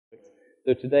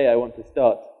So today I want to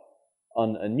start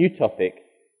on a new topic,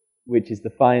 which is the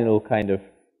final kind of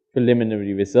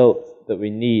preliminary results that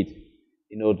we need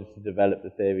in order to develop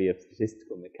the theory of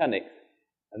statistical mechanics.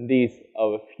 And these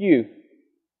are a few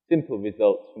simple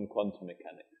results from quantum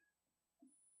mechanics.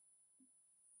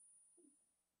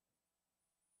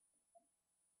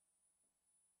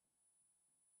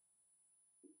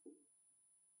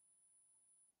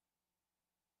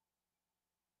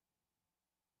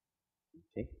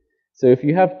 Okay. So if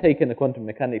you have taken a quantum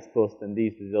mechanics course, then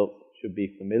these results should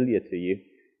be familiar to you.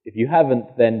 If you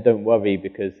haven't, then don't worry,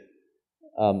 because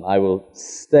I will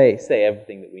say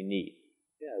everything that we need.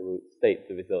 Yeah, I will state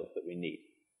the results that we need.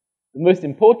 The most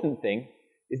important thing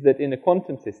is that in a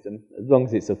quantum system, as long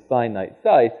as it's of finite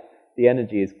size, the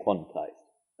energy is quantized.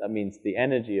 That means the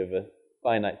energy of a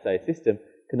finite size system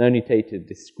can only take a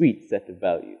discrete set of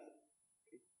values.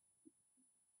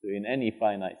 So in any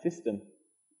finite system,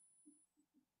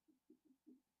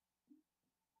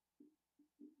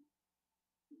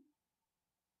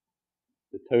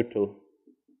 the total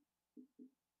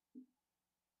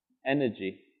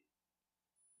energy,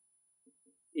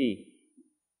 E,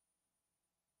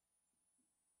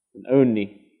 can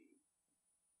only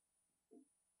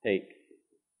take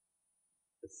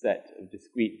a set of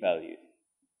discrete values.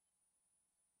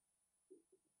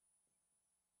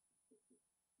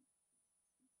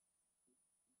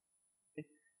 Okay?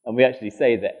 And we actually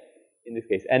say that, in this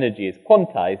case, energy is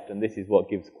quantized, and this is what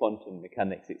gives quantum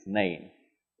mechanics its name,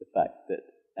 the fact that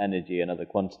energy and other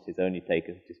quantities only take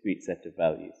a discrete set of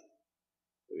values.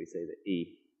 So we say that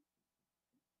E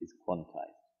is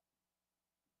quantized.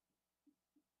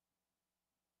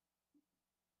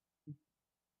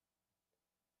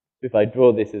 If I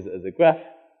draw this as a graph,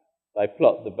 if I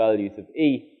plot the values of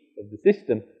E of the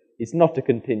system, it's not a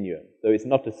continuum. So it's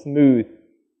not a smooth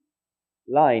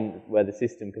line where the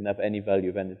system can have any value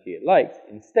of energy it likes.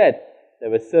 Instead,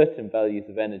 there are certain values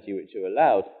of energy which are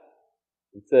allowed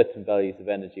and certain values of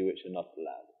energy which are not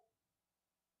allowed.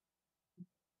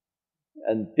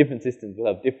 And different systems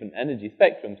will have different energy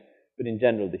spectrums, but in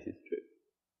general this is true.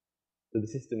 So the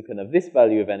system can have this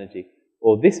value of energy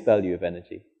or this value of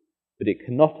energy, but it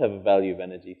cannot have a value of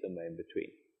energy somewhere in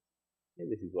between. Okay,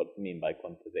 this is what's meant by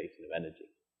quantization of energy.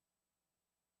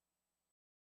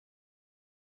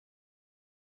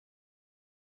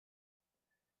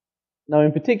 Now,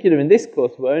 in particular, in this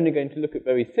course, we're only going to look at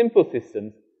very simple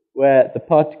systems where the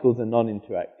particles are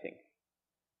non-interacting.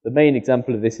 The main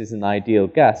example of this is an ideal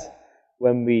gas.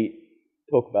 When we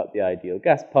talk about the ideal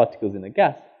gas, particles in a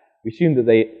gas, we assume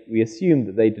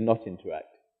that they do not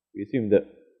interact. We assume that,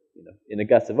 in a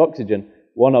gas of oxygen,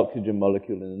 one oxygen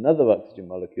molecule and another oxygen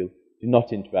molecule do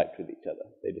not interact with each other.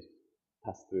 They just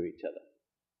pass through each other.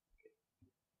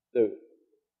 So,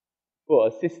 for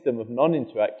a system of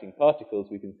non-interacting particles,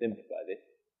 we can simplify this.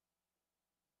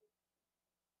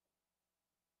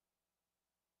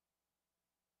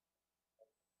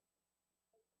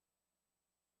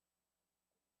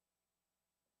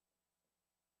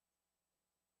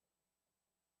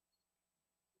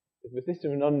 For a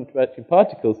system of non-interacting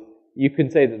particles, you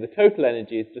can say that the total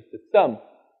energy is just the sum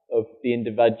of the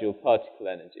individual particle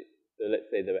energies. So let's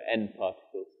say there are n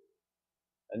particles.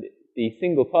 And the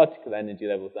single particle energy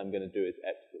levels I'm going to do is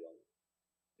epsilon,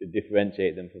 to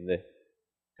differentiate them from the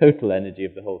total energy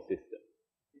of the whole system.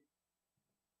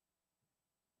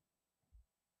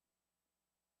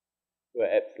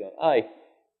 Where epsilon I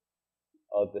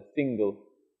are the single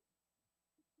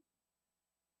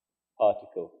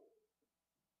particle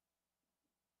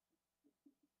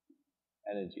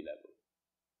energy levels.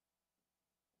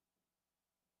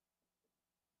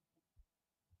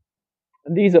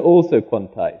 And these are also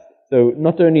quantized. So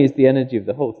not only is the energy of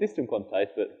the whole system quantized,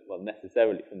 but, well,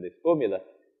 necessarily from this formula,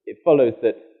 it follows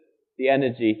that the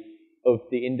energy of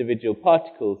the individual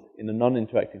particles in a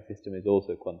non-interacting system is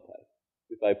also quantized.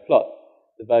 If I plot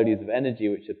the values of energy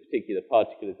which a particular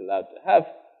particle is allowed to have,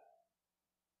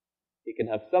 it can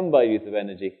have some values of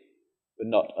energy, but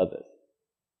not others.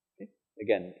 Okay?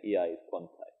 Again, EI is quantized.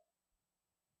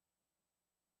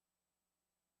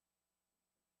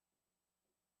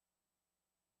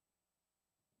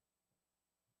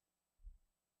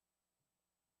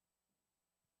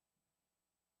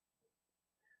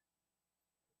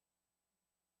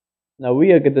 Now,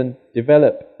 we are going to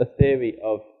develop a theory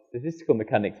of statistical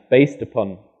mechanics based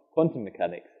upon quantum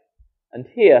mechanics. And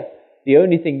here, the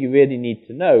only thing you really need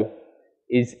to know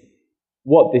is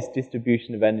what this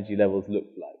distribution of energy levels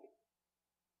looks like.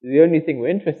 The only thing we're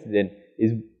interested in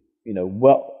is,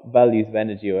 what values of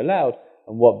energy are allowed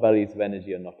and what values of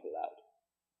energy are not allowed.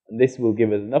 And this will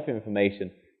give us enough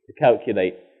information to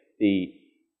calculate the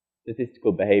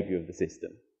statistical behavior of the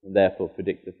system. and therefore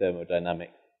predict the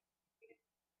thermodynamics.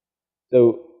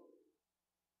 So,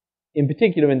 in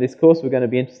particular in this course, we're going to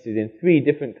be interested in 3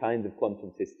 different kinds of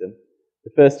quantum systems.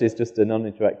 The first is just a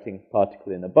non-interacting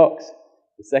particle in a box.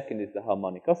 The second is the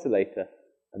harmonic oscillator.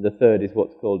 And the third is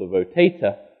what's called a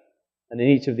rotator. And in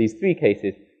each of these 3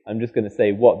 cases, I'm just going to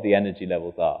say what the energy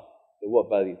levels are. So what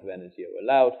values of energy are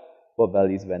allowed, what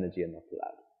values of energy are not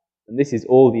allowed. And this is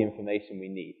all the information we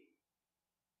need.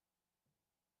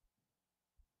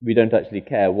 We don't actually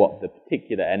care what the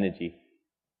particular energy,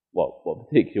 what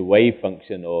particular wave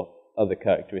function or other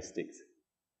characteristics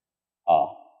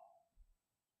are.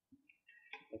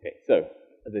 Okay, so,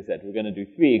 as I said, we're going to do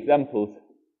 3 examples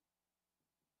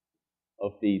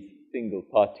of these single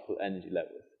particle energy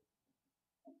levels.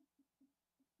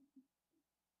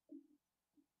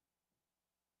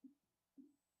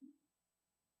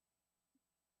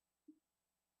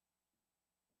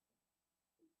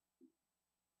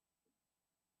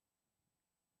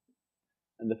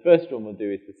 And the first one we'll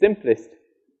do is the simplest,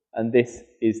 and this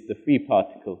is the free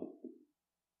particle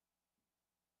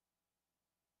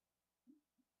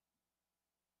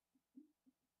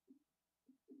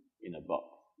in a box.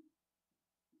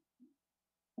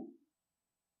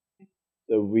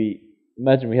 So we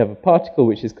imagine we have a particle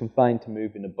which is confined to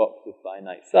move in a box of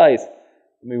finite size,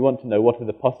 and we want to know what are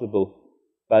the possible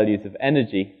values of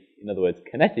energy, in other words,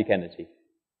 kinetic energy,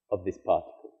 of this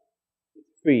particle.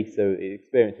 It's free, so it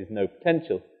experiences no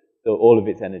potential, so all of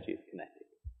its energy is kinetic.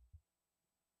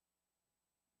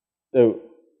 So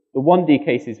the 1D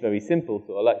case is very simple,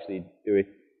 so I'll actually do it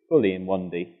fully in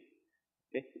 1D.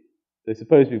 Okay? So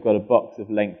suppose we've got a box of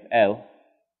length L.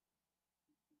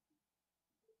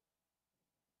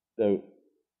 So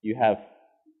you have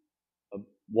a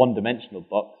one-dimensional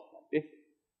box like this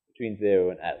between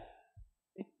 0 and L.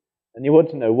 Okay? And you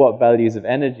want to know what values of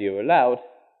energy are allowed.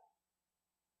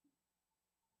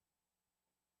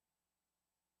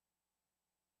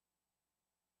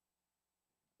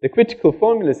 The critical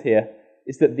formulas here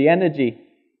is that the energy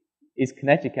is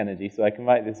kinetic energy, so I can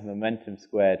write this as momentum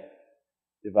squared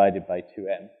divided by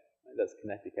 2m. That's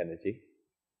kinetic energy.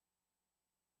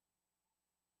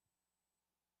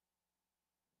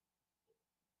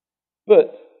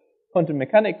 But quantum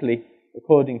mechanically,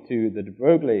 according to the de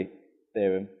Broglie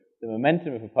theorem, the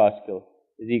momentum of a particle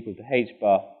is equal to h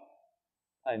bar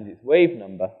times its wave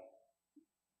number,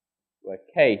 where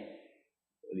k,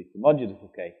 or at least the modulus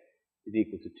of k, is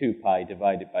equal to 2 pi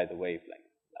divided by the wavelength,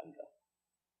 lambda.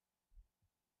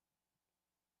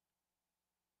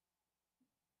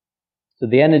 So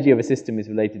the energy of a system is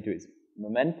related to its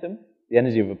momentum. The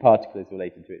energy of a particle is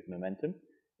related to its momentum,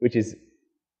 which is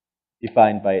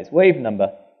defined by its wave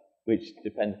number, which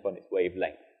depends upon its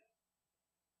wavelength.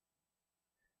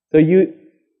 So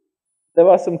there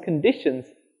are some conditions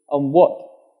on what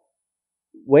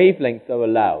wavelengths are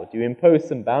allowed. You impose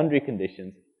some boundary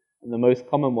conditions, and the most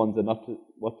common ones are not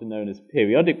what are known as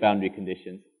periodic boundary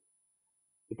conditions.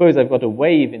 Suppose I've got a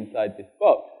wave inside this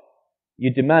box.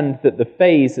 You demand that the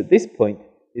phase at this point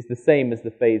is the same as the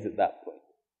phase at that point.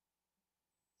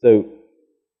 So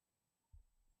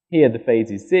here the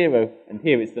phase is 0, and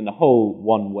here it's in a whole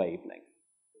one wavelength.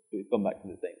 So we've gone back to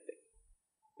the same thing.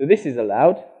 So this is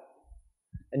allowed,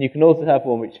 and you can also have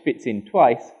one which fits in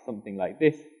twice, something like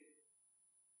this.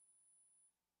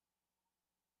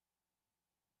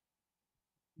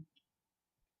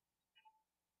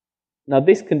 Now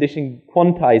this condition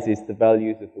quantizes the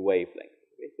values of the wavelength.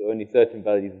 Okay? So only certain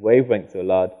values of wavelengths are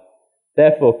allowed.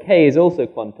 Therefore k is also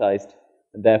quantized,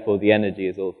 and therefore the energy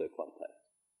is also quantized.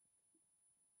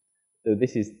 So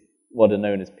this is what are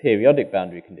known as periodic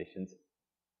boundary conditions.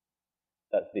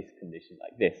 That's this condition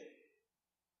like this.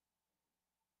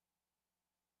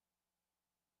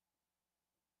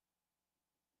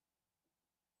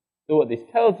 So what this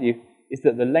tells you is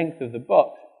that the length of the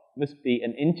box must be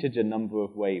an integer number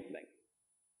of wavelengths.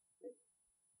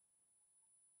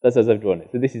 That's as I've drawn it.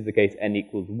 So this is the case n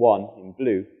equals 1 in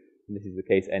blue, and this is the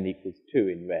case n equals 2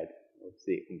 in red. We'll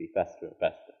see it can be faster and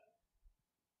faster.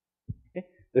 Okay?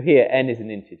 So here n is an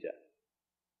integer.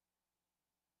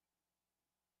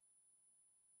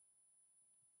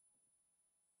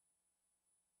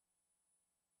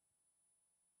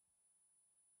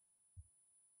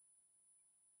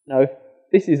 Now if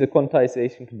this is a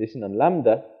quantization condition on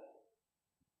lambda,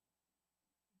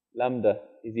 lambda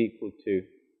is equal to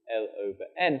L over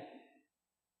n.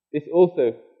 This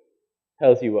also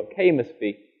tells you what k must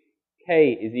be.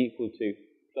 K is equal to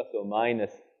plus or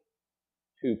minus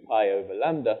 2 pi over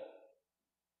lambda.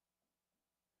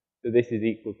 So this is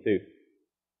equal to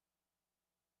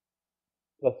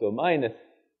plus or minus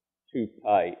 2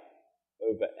 pi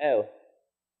over L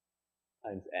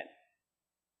times n.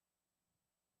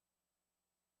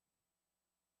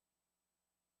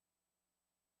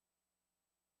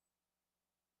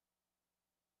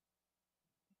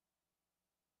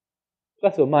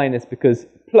 plus or minus because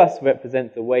plus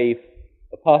represents a wave,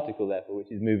 a particle therefore,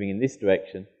 which is moving in this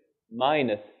direction.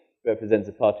 Minus represents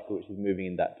a particle which is moving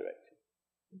in that direction.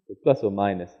 So plus or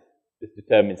minus just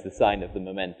determines the sign of the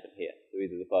momentum here. So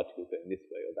either the particle is going this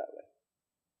way or that way.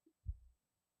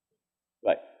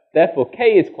 Right. Therefore,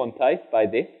 k is quantized by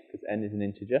this, because n is an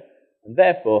integer. And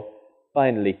therefore,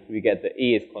 finally, we get that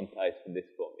E is quantized from this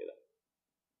formula.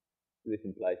 So this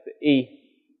implies that E,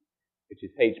 which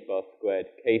is h bar squared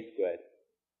k squared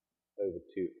over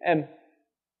 2m,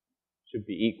 should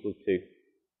be equal to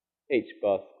h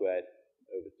bar squared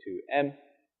over 2m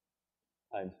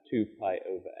times 2 pi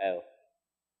over L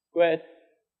squared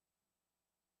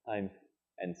times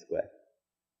n squared.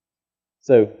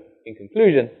 So, in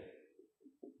conclusion,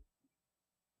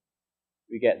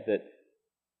 we get that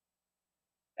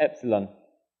epsilon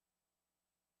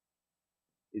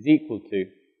is equal to,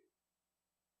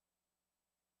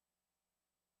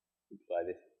 by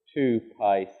this, 2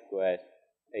 pi squared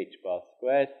h bar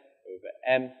squared over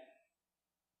m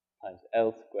times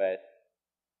L squared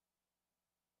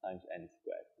times n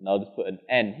squared. And I'll just put an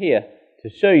n here to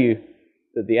show you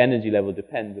that the energy level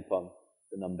depends upon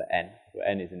the number n, where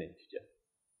n is an integer.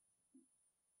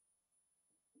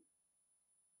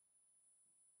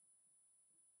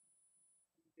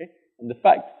 Okay? And the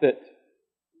fact that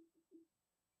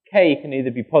k can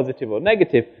either be positive or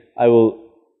negative, I will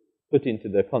put into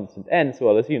the constant n, so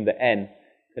I'll assume that n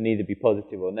can either be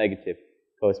positive or negative,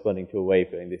 corresponding to a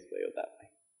wave going this way or that way.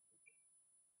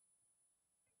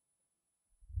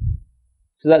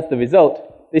 So that's the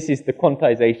result. This is the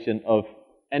quantization of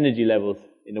energy levels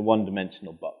in a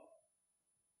one-dimensional box.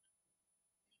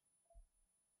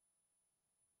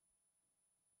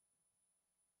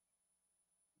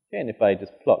 Okay, and if I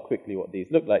just plot quickly what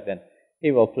these look like, then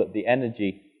here I'll plot the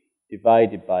energy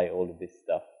divided by all of this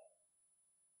stuff.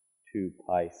 2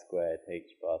 pi squared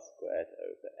h bar squared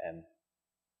over m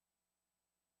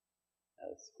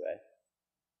L squared.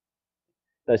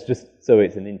 That's just so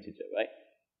it's an integer, right?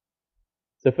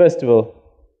 So first of all,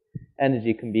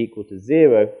 energy can be equal to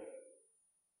 0,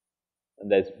 and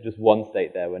there's just one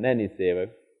state there when n is 0.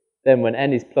 Then when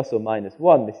n is plus or minus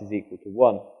 1, this is equal to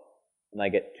 1, and I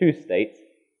get two states,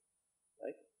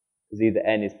 right? Because either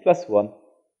n is plus 1,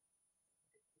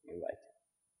 you're right.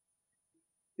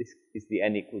 This is the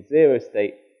n equals 0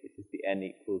 state, this is the n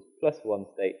equals plus 1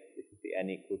 state, this is the n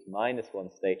equals minus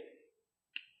 1 state.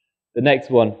 The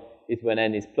next one is when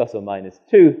n is plus or minus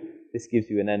 2, this gives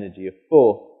you an energy of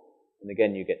 4, and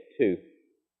again you get 2,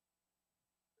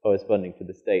 corresponding to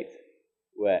the states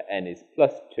where n is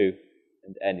plus 2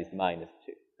 and n is minus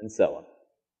 2, and so on.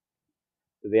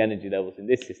 So the energy levels in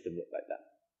this system look like that.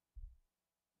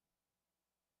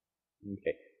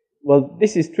 Okay. Well,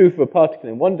 this is true for a particle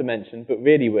in one dimension, but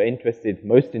really we're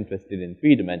most interested in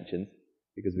 3 dimensions,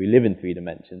 because we live in 3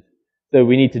 dimensions. So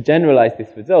we need to generalize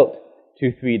this result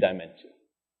to 3 dimensions.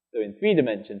 So in 3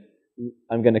 dimensions,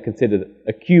 I'm going to consider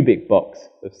a cubic box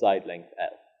of side length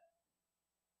L.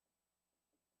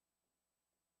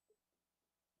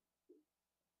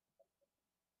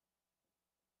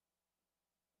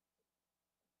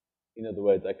 In other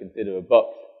words, I consider a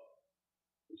box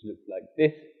which looks like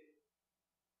this,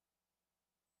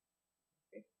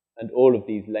 and all of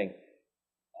these lengths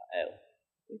are L.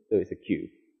 So it's a cube.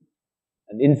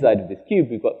 And inside of this cube,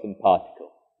 we've got some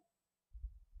particles.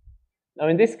 Now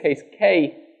in this case,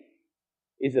 K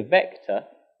is a vector,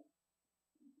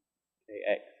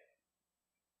 Kx,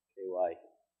 Ky,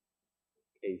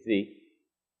 Kz,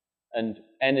 and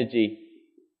energy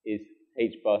is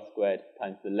h bar squared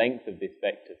times the length of this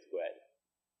vector squared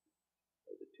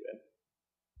over 2m.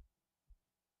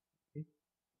 Okay.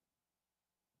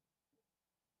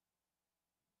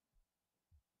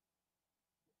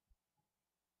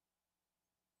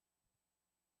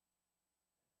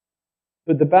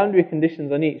 But the boundary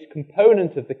conditions on each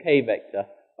component of the k vector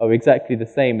are exactly the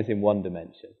same as in one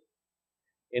dimension.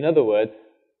 In other words,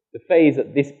 the phase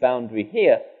at this boundary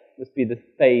here must be the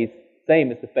phase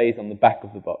same as the phase on the back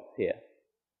of the box here.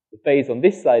 The phase on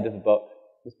this side of the box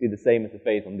must be the same as the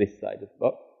phase on this side of the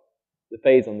box. The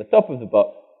phase on the top of the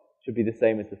box should be the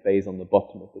same as the phase on the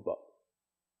bottom of the box.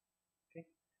 Okay?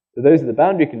 So those are the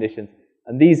boundary conditions,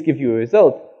 and these give you a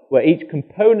result where each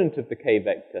component of the k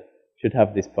vector should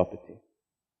have this property.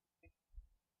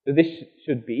 So this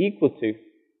should be equal to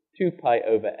 2 pi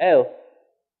over L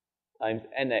times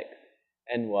nx,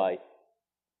 ny,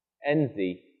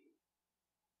 nz,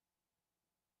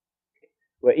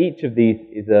 where each of these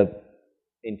is an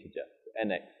integer.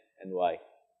 Nx, ny,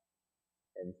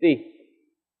 nz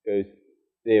goes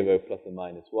 0 plus or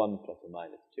minus 1 plus or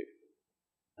minus 2,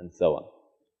 and so on.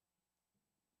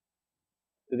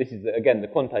 So this is, again, the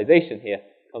quantization here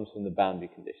comes from the boundary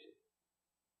condition.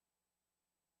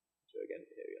 So again,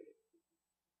 periodic.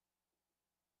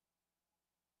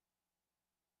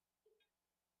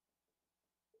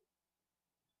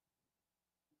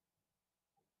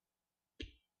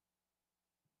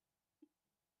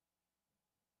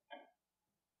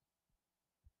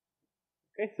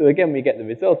 Okay, so again, we get the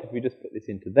result. If we just put this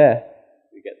into there,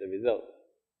 we get the result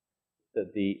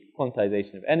that the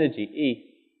quantization of energy, E,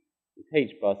 is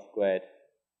h bar squared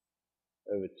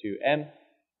over 2m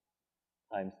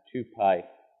times 2 pi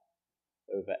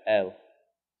over L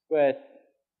squared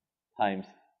times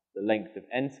the length of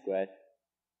n squared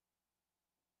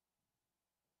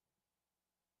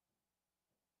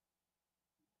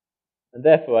and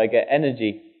therefore I get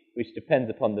energy which depends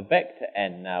upon the vector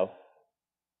n now,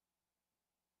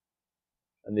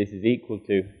 and this is equal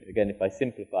to, again if I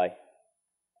simplify,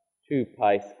 2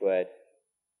 pi squared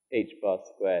h bar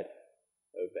squared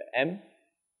over m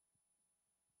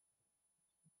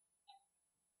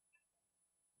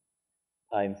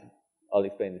times, I'll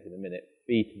explain this in a minute,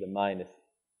 v to the minus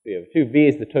 3 over 2. V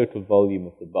is the total volume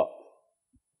of the box,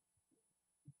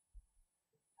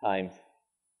 times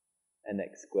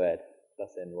nx squared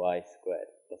plus ny squared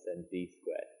plus nz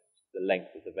squared, the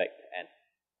length of the vector n.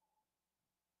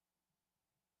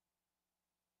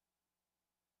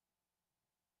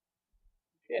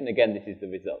 Okay, and again, this is the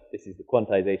result. This is the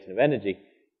quantization of energy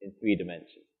in 3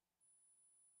 dimensions.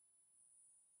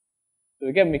 So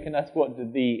again, we can ask what do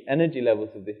the energy levels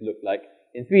of this look like.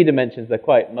 In 3 dimensions, they're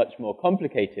quite much more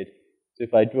complicated. So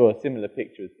if I draw a similar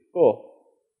picture as before,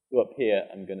 so up here,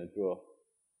 I'm going to draw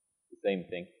the same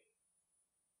thing.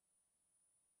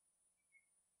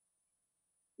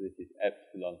 So this is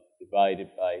epsilon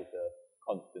divided by the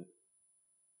constant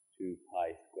 2 pi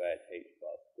squared h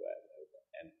bar squared over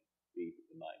m v to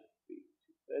the minus 3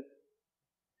 2/3.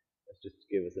 That's just to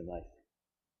give us a nice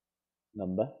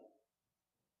number.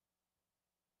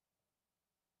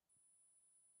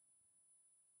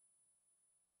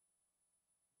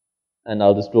 And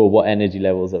I'll just draw what energy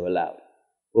levels are allowed.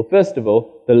 Well, first of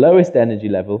all, the lowest energy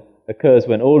level occurs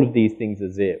when all of these things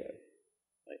are 0.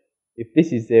 Right? If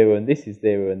this is 0 and this is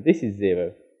 0 and this is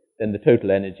 0, then the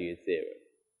total energy is 0.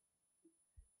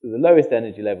 So the lowest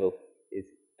energy level is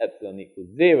epsilon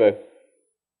equals 0.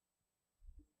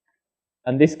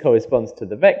 And this corresponds to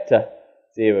the vector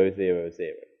 0, 0,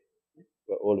 0,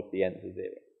 where all of the n's are 0.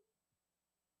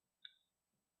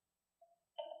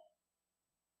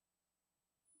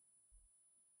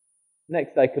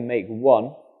 Next, I can make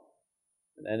 1,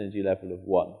 an energy level of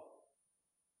 1.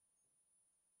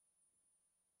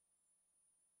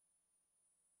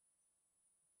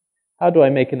 How do I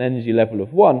make an energy level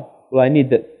of 1? Well, I need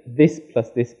that this plus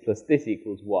this plus this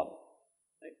equals 1.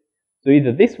 Right? So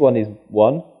either this one is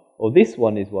 1, or this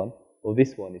one is 1, or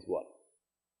this one is 1.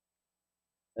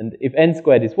 And if n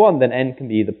squared is 1, then n can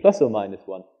be either plus or minus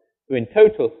 1. So in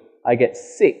total, I get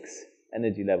 6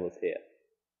 energy levels here.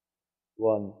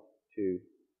 1, 2,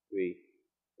 3,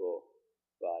 4,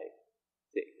 5,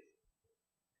 6.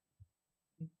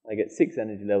 I get 6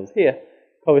 energy levels here,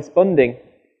 corresponding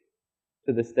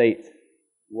to the state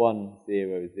 1,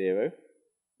 0, 0,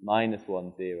 minus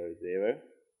 1, 0, 0,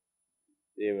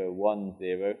 0, 1,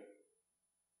 0,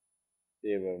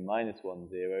 0, minus 1,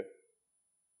 0,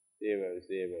 0,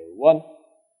 0, 1,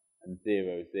 and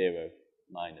 0, 0,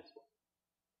 minus 1.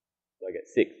 So I get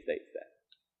 6 states there.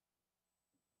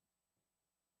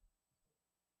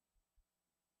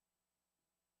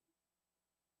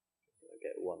 So I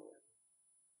get 1 there.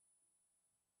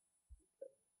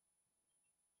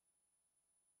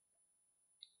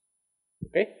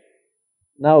 Okay?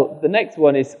 Now, the next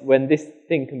one is when this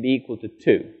thing can be equal to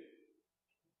 2.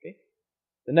 Okay?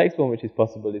 The next one which is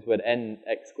possible is when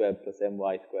nx squared plus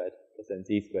my squared plus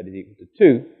nz squared is equal to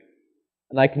 2.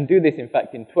 And I can do this, in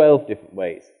fact, in 12 different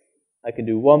ways. I can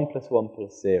do 1 plus 1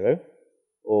 plus 0,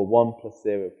 or 1 plus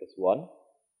 0 plus 1,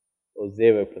 or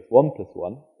 0 plus 1 plus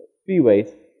 1. That's 3 ways.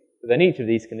 But then each of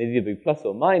these can either be plus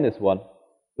or minus 1.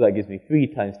 So that gives me 3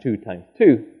 times 2 times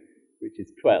 2, which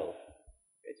is 12.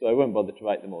 Okay, so I won't bother to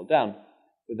write them all down.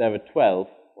 But there are 12,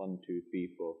 1, 2, 3,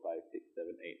 4, 5, 6,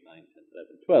 7, 8, 9, 10,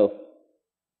 11, 12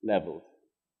 levels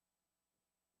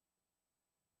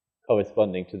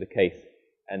corresponding to the case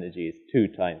energy is 2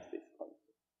 times this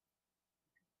constant.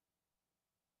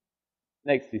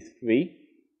 Next is 3.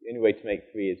 The only way to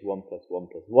make 3 is 1 plus 1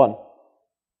 plus 1.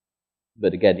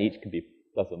 But again, each can be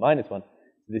plus or minus 1.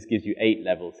 So this gives you 8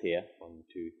 levels here. 1,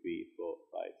 2, 3, 4,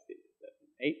 5, 6, 7,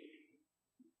 8.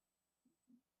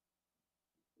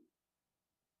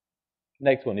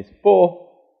 Next one is 4.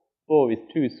 4 is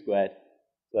 2 squared.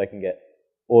 So I can get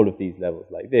all of these levels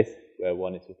like this, where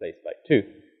 1 is replaced by 2.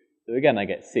 So again, I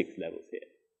get 6 levels here.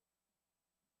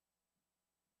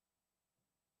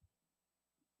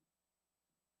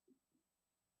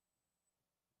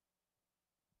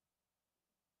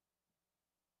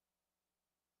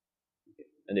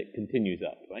 And it continues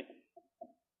up, right?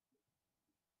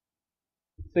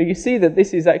 So you see that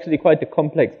this is actually quite a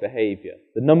complex behavior.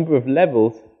 The number of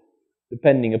levels,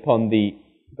 depending upon the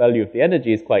value of the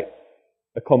energy, is quite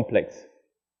a complex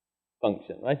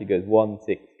function, right? It goes 1,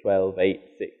 6, 12, 8,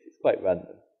 6. It's quite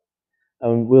random.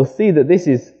 And we'll see that this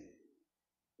is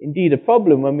indeed a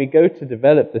problem when we go to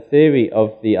develop the theory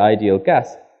of the ideal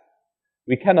gas.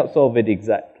 We cannot solve it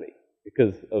exactly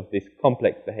because of this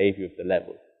complex behavior of the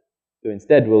levels. So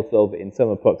instead, we'll solve it in some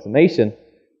approximation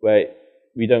where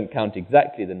we don't count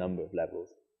exactly the number of levels,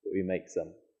 but we make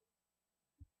some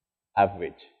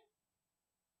average.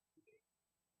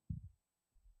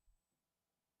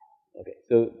 Okay,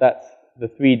 so that's the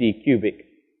 3D cubic,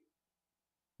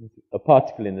 a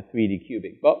particle in the 3D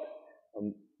cubic box,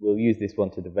 and we'll use this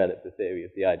one to develop the theory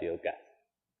of the ideal gas.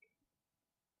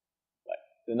 Right,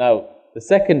 so now the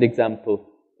second example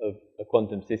of a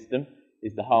quantum system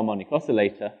is the harmonic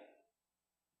oscillator.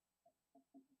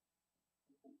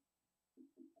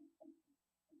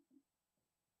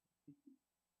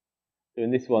 So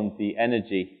in this one, the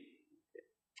energy,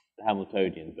 the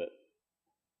Hamiltonian, but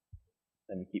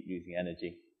let me keep using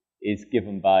energy, is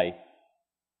given by,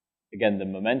 again, the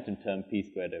momentum term p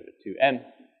squared over 2m,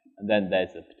 and then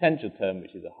there's a potential term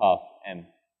which is a half m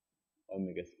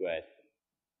omega squared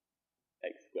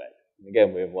x squared. And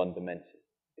again, we're in one dimension.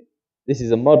 This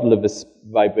is a model of a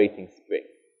vibrating spring.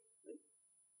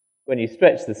 When you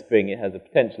stretch the spring, it has a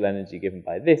potential energy given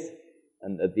by this,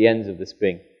 and at the ends of the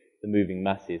spring, the moving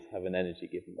masses have an energy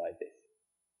given by this.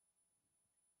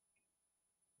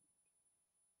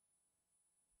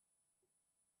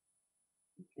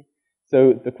 Okay.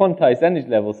 So the quantized energy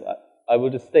levels, I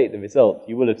will just state the results.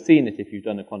 You will have seen it if you've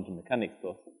done a quantum mechanics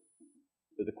course.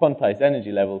 But the quantized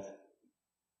energy levels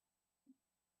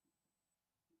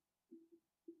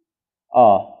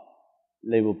are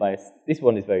labeled by, this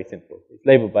one is very simple. It's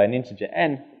labeled by an integer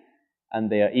n, and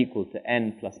they are equal to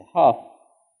n plus a half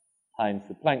times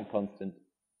the Planck constant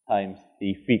times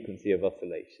the frequency of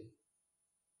oscillation.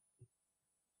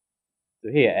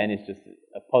 So here n is just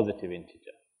a positive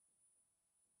integer.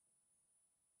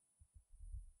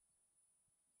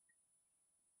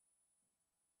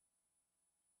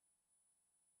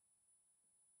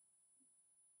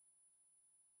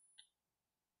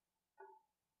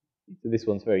 So this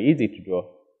one's very easy to draw.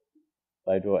 If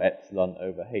I draw epsilon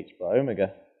over h bar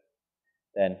omega,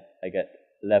 then I get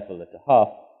level at a half,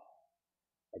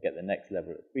 I get the next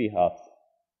level at 3 halves,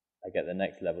 I get the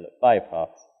next level at 5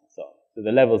 halves, and so on. So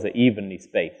the levels are evenly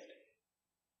spaced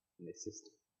in this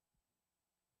system.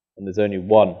 And there's only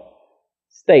one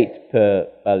state per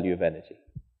value of energy.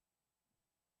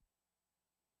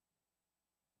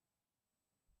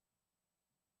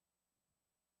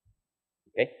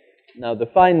 Okay. Now the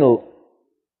final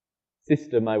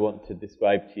system I want to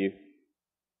describe to you,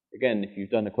 again, if you've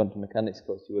done a quantum mechanics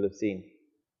course, you will have seen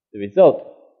the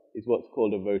result is what's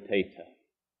called a rotator.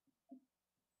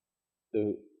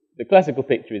 So the classical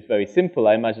picture is very simple.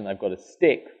 I imagine I've got a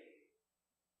stick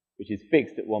which is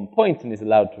fixed at one point and is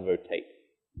allowed to rotate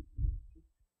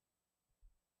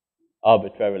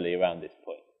arbitrarily around this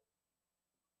point.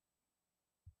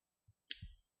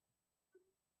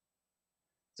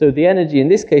 So the energy in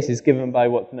this case is given by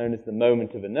what's known as the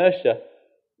moment of inertia,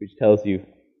 which tells you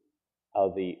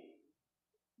how the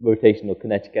rotational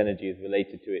kinetic energy is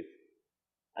related to its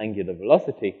angular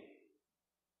velocity.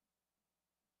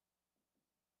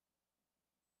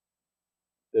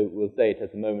 So we'll say it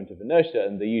has a moment of inertia,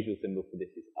 and the usual symbol for this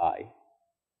is I.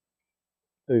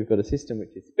 So we've got a system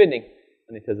which is spinning,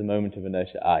 and it has a moment of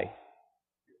inertia I.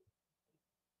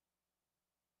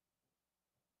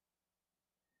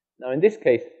 Now in this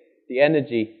case, the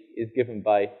energy is given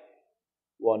by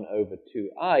 1 over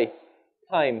 2I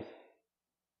times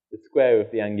the square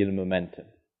of the angular momentum.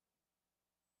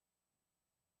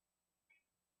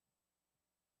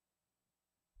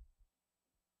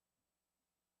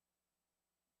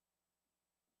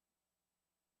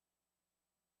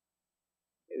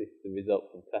 This is the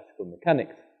result from classical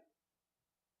mechanics.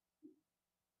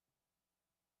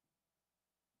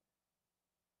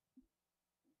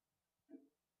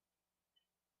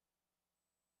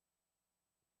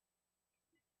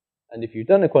 And if you've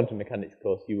done a quantum mechanics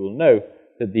course, you will know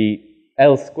that the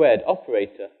L squared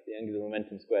operator, the angular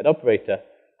momentum squared operator,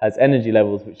 has energy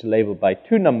levels which are labeled by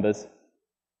two numbers,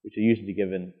 which are usually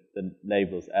given the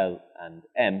labels L and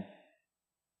M.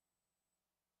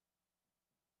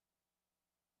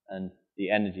 and the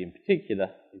energy in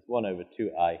particular is 1 over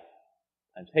 2I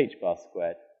times h bar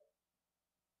squared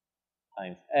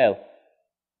times L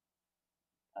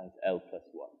plus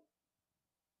 1.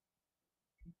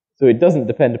 So it doesn't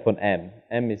depend upon m.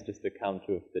 M is just a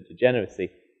counter of the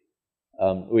degeneracy,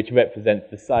 which represents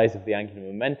the size of the angular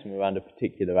momentum around a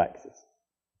particular axis.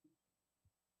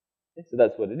 Okay, so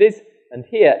that's what it is. And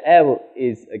here, L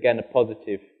is, again, a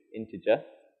positive integer,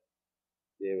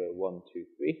 0, 1, 2,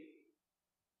 3.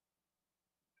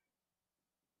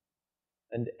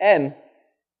 And m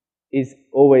is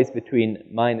always between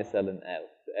minus L and L.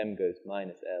 So m goes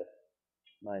minus L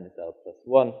plus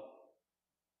 1,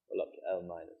 well up to L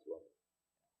minus 1.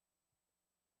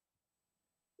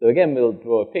 So again, we'll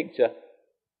draw a picture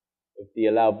of the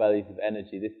allowed values of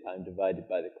energy, this time divided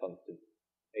by the constant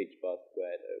h bar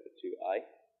squared over 2I.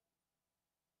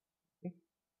 Okay.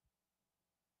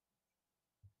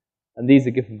 And these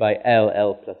are given by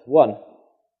L plus 1.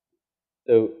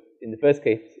 So in the first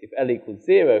case, if L equals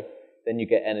 0, then you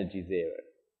get energy 0.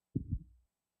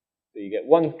 So you get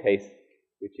one case,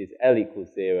 which is L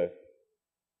equals 0,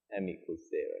 m equals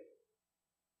 0.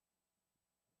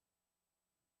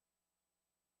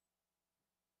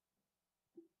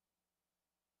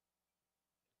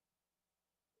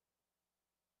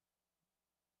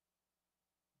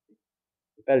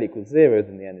 If L equals 0,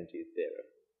 then the energy is 0.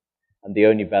 And the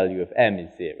only value of m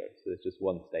is 0, so there's just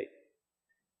one state.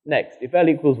 Next, if L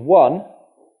equals 1,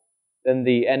 then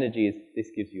the energy is,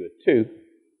 this gives you a 2.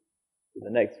 So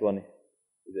the next one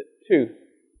is at 2,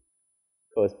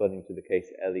 corresponding to the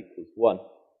case L equals 1.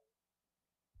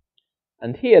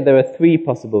 And here there are 3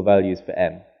 possible values for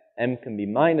m. M can be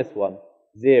minus 1,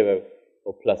 0,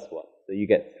 or plus 1. So you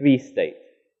get 3 states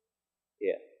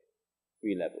here,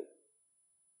 3 levels.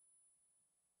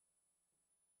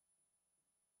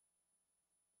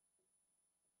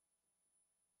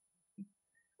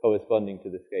 Corresponding to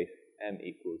this case, m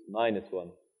equals minus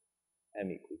 1,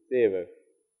 m equals 0,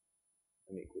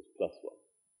 m equals plus 1.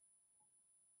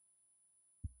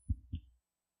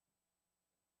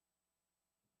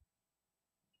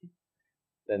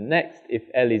 Then next, if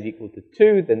L is equal to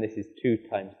 2, then this is 2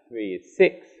 times 3 is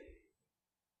 6.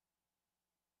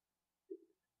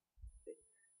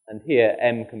 And here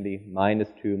m can be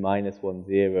minus 2, minus 1,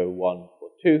 0, 1, or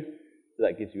 2. So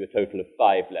that gives you a total of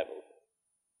 5 levels.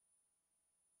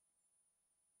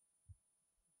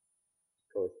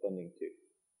 Corresponding to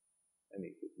m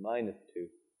equals minus 2,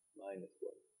 minus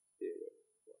 1, 0,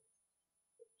 1,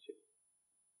 2.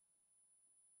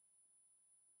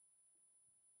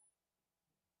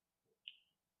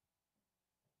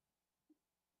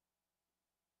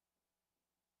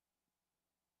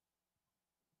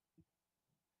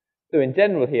 So in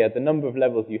general here, the number of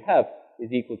levels you have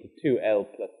is equal to 2L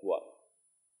plus 1.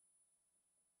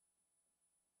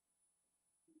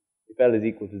 If L is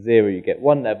equal to 0, you get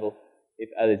 1 level. If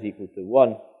L is equal to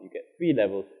 1, you get 3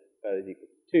 levels. If L is equal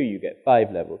to 2, you get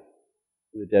 5 levels.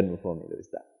 So the general formula is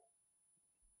that.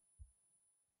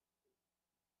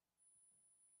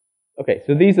 Okay,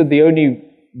 so these are the only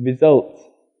results,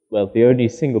 well, the only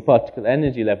single particle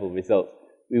energy level results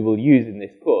we will use in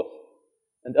this course.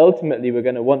 And ultimately, we're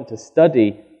going to want to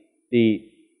study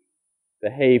the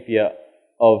behavior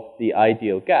of the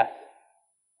ideal gas.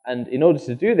 And in order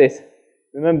to do this,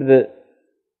 remember that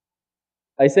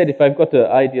I said if I've got an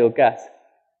ideal gas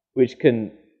which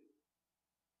is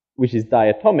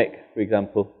diatomic, for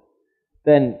example,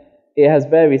 then it has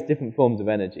various different forms of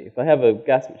energy. If I have a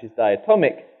gas which is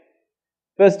diatomic,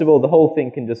 first of all, the whole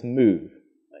thing can just move.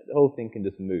 Right? The whole thing can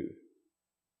just move.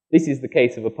 This is the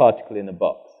case of a particle in a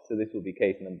box. So this will be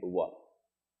case number 1.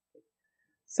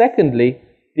 Secondly,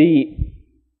 the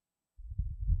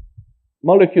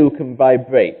molecule can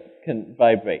vibrate.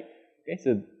 Okay,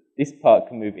 so this part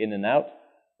can move in and out,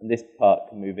 and this part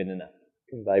can move in and out. It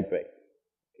can vibrate.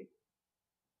 Okay.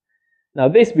 Now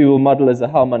this we will model as a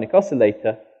harmonic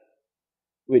oscillator,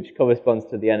 which corresponds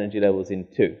to the energy levels in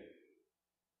 2.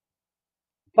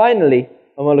 Finally,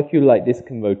 a molecule like this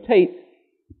can rotate.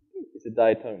 It's a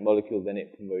diatomic molecule, then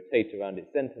it can rotate around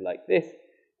its center like this,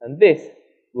 and this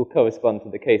will correspond to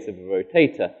the case of a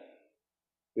rotator,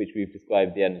 which we've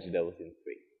described the energy levels in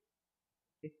 3.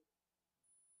 Okay.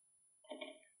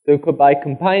 So by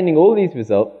combining all these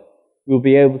results, we'll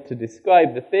be able to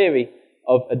describe the theory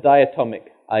of a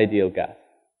diatomic ideal gas.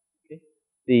 Okay.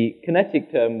 The kinetic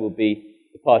term will be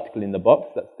the particle in the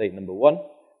box, that's state number 1.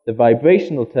 The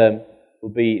vibrational term will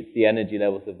be the energy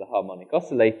levels of the harmonic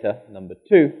oscillator, number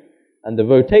 2. And the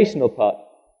rotational part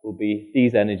will be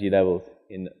these energy levels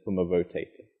from a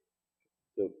rotator.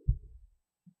 So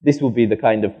this will be the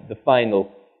kind of the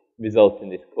final result in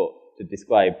this course to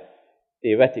describe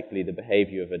theoretically the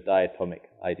behavior of a diatomic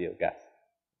ideal gas.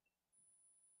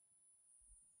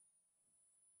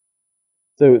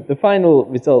 So the final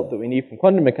result that we need from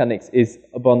quantum mechanics is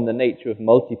upon the nature of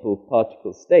multiple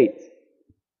particle states.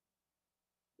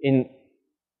 In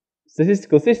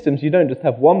statistical systems, you don't just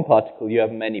have one particle, you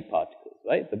have many particles,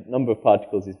 right? The number of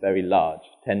particles is very large,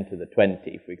 10 to the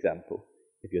 20, for example,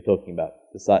 if you're talking about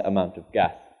the amount of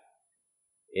gas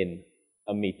in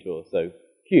a meter or so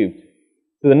cubed.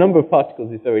 So the number of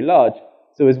particles is very large,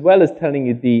 so as well as telling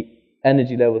you the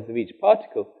energy levels of each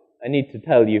particle, I need to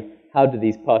tell you how do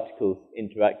these particles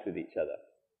interact with each other.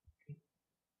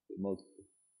 Multiple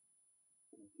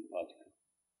particles.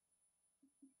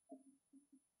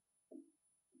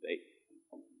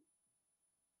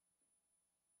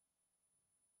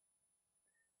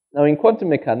 Now in quantum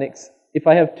mechanics, if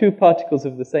I have two particles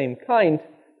of the same kind,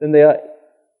 then they are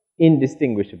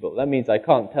indistinguishable. That means I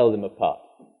can't tell them apart.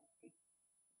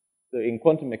 So in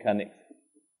quantum mechanics,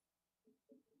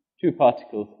 two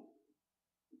particles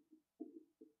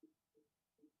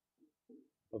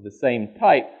of the same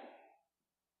type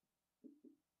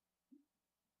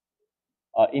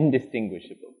are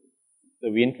indistinguishable.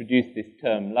 So we introduced this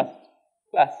term last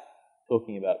class,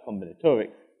 talking about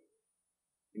combinatorics.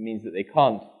 It means that they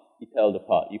can't be told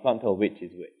apart. You can't tell which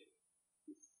is which.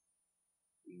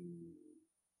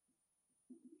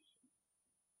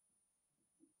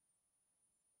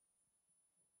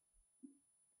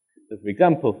 So for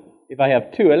example, if I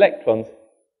have two electrons,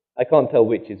 I can't tell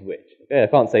which is which. Okay? I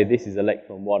can't say this is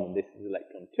electron 1 and this is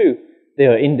electron 2. They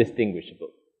are indistinguishable.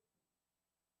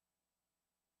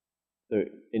 So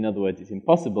in other words, it's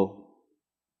impossible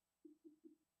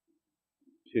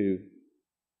to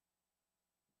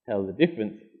tell the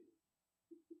difference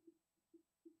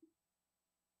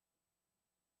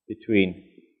between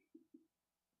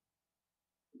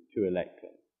two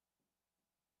electrons.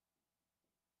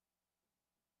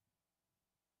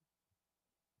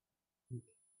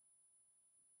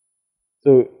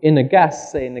 So in a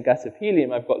gas, say in the gas of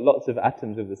helium, I've got lots of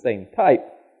atoms of the same type,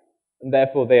 and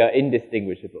therefore they are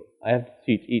indistinguishable. I have to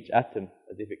treat each atom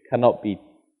as if it cannot be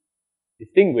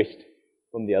distinguished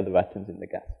from the other atoms in the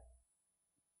gas.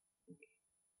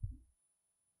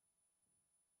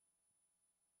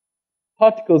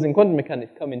 Particles in quantum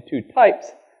mechanics come in two types,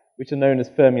 which are known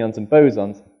as fermions and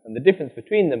bosons, and the difference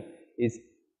between them is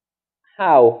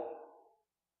how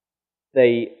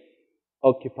they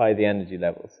occupy the energy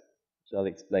levels, which I'll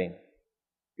explain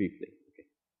briefly. Okay.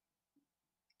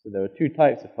 So there are two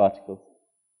types of particles.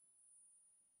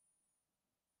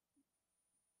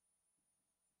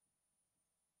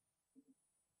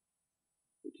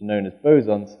 Which are known as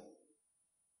bosons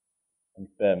and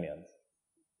fermions.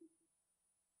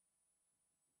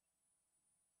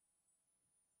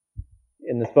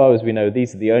 And as far as we know,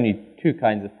 these are the only two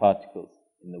kinds of particles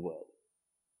in the world.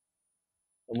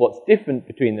 And what's different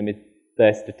between them is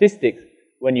their statistics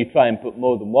when you try and put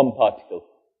more than one particle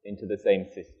into the same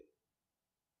system.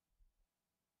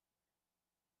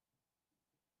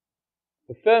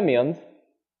 For fermions,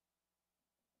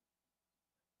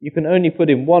 you can only put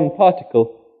in one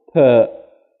particle per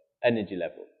energy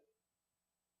level.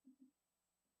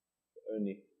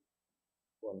 Only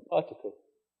one particle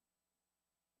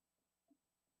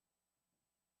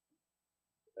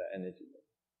per energy level.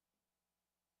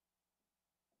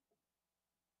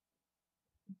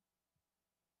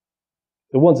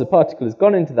 So once a particle has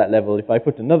gone into that level, if I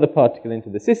put another particle into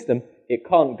the system, it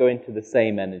can't go into the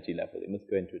same energy level. It must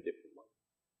go into a different one.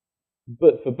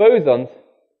 But for bosons,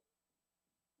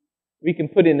 we can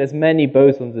put in as many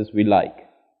bosons as we like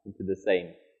into the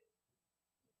same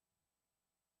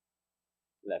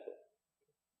level.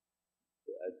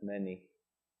 So as many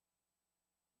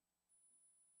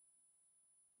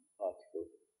particles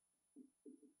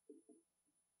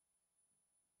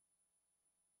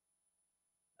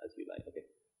as we like. Okay,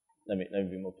 let me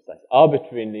be more precise.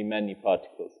 Arbitrarily many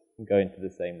particles can go into the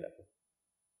same level.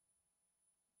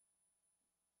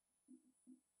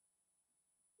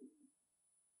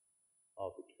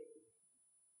 Arbitrarily.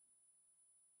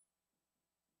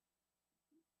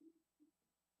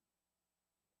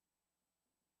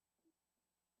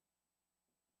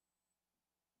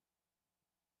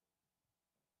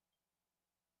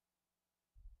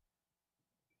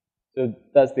 So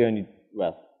that's the only,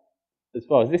 well, as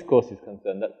far as this course is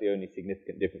concerned, that's the only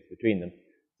significant difference between them.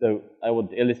 So I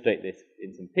want to illustrate this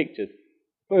in some pictures.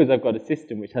 Suppose I've got a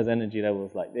system which has energy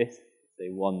levels like this, say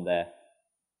 1 there,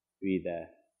 3 there,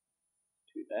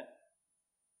 2 there.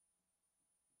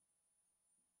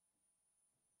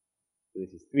 So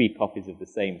this is 3 copies of the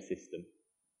same system.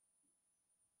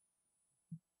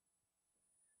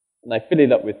 And I fill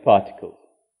it up with particles.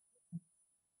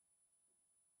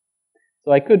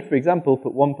 So I could, for example,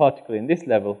 put one particle in this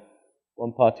level,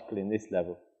 one particle in this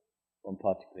level, one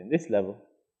particle in this level,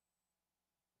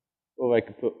 or I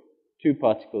could put two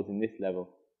particles in this level,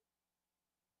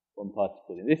 one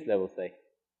particle in this level, say.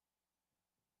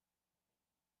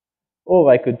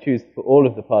 Or I could choose to put all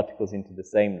of the particles into the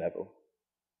same level,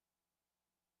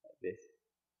 like this.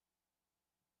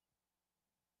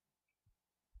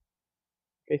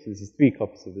 Okay, so this is three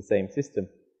copies of the same system,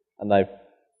 and I've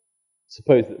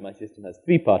supposed that my system has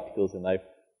three particles, and I've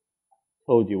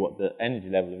told you what the energy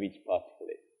level of each particle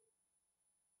is.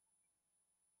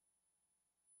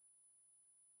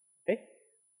 Okay?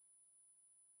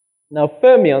 Now,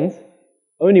 fermions,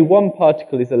 only one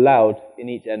particle is allowed in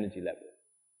each energy level.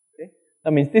 Okay?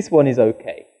 That means this one is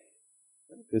okay,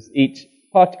 because each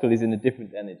particle is in a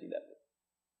different energy level.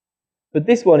 But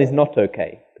this one is not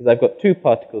okay, because I've got two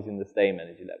particles in the same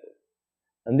energy level.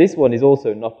 And this one is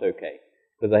also not okay,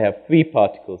 because I have three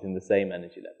particles in the same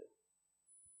energy level.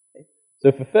 Okay?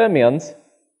 So for fermions,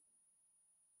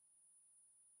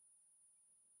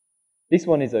 this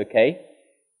one is okay,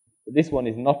 but this one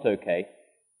is not okay,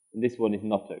 and this one is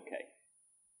not okay.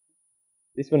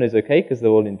 This one is okay because they're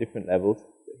all in different levels,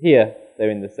 but here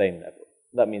they're in the same level.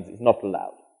 That means it's not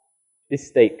allowed. This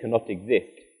state cannot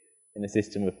exist in a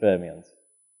system of fermions.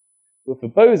 But for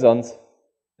bosons,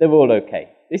 they're all okay.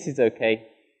 This is okay,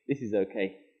 this is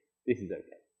okay, this is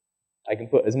okay. I can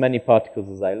put as many particles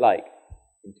as I like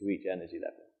into each energy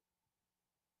level.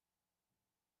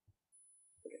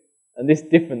 Okay. And this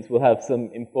difference will have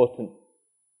some important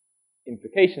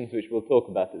implications which we'll talk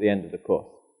about at the end of the course.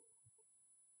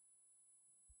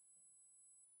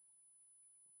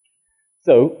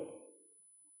 So,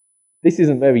 this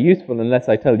isn't very useful unless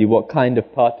I tell you what kind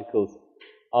of particles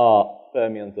are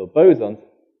fermions or bosons.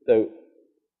 So,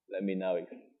 let me now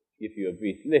give you a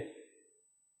brief list.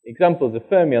 Examples of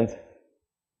fermions: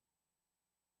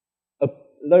 a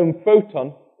lone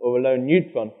proton, or a lone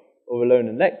neutron, or a lone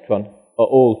electron are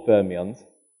all fermions.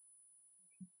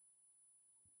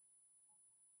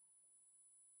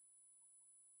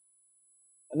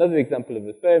 Another example of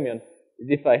a fermion is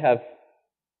if I have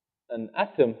an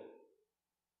atom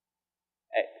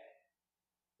X,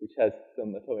 which has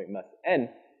some atomic mass n,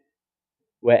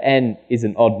 where n is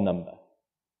an odd number.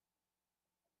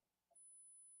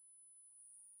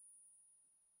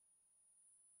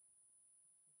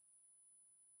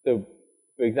 So,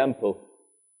 for example,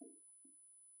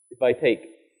 if I take,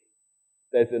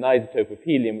 there's an isotope of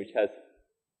helium which has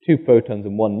two protons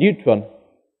and one neutron,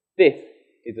 this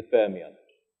is a fermion.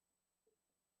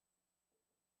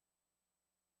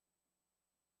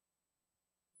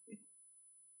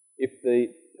 If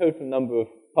the total number of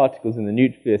particles in the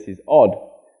nucleus is odd,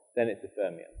 then it's a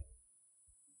fermion.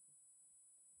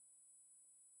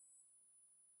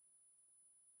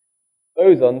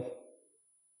 Bosons,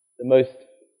 the most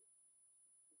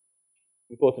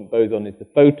important boson is the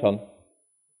photon,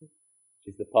 which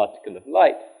is the particle of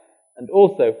light, and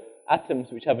also atoms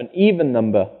which have an even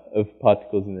number of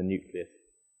particles in the nucleus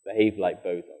behave like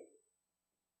bosons.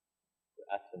 So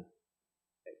atom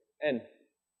N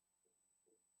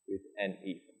with n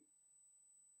even.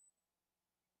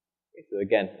 Okay, so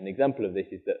again, an example of this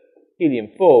is that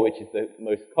helium-4, which is the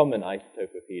most common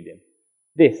isotope of helium,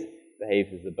 this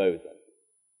behaves as a boson.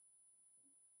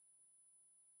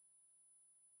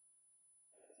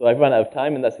 So I've run out of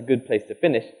time, and that's a good place to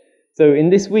finish. So in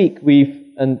this week,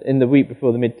 and in the week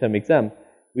before the midterm exam,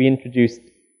 we introduced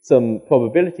some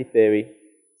probability theory,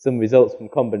 some results from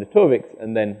combinatorics,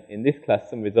 and then in this class,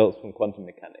 some results from quantum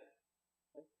mechanics.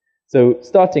 So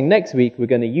starting next week, we're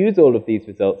going to use all of these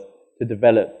results to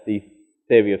develop the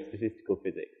theory of statistical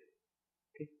physics.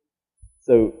 Okay?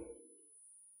 So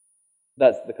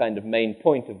that's the kind of main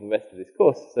point of the rest of this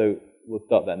course, so we'll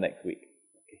start that next week.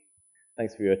 Okay.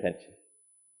 Thanks for your attention.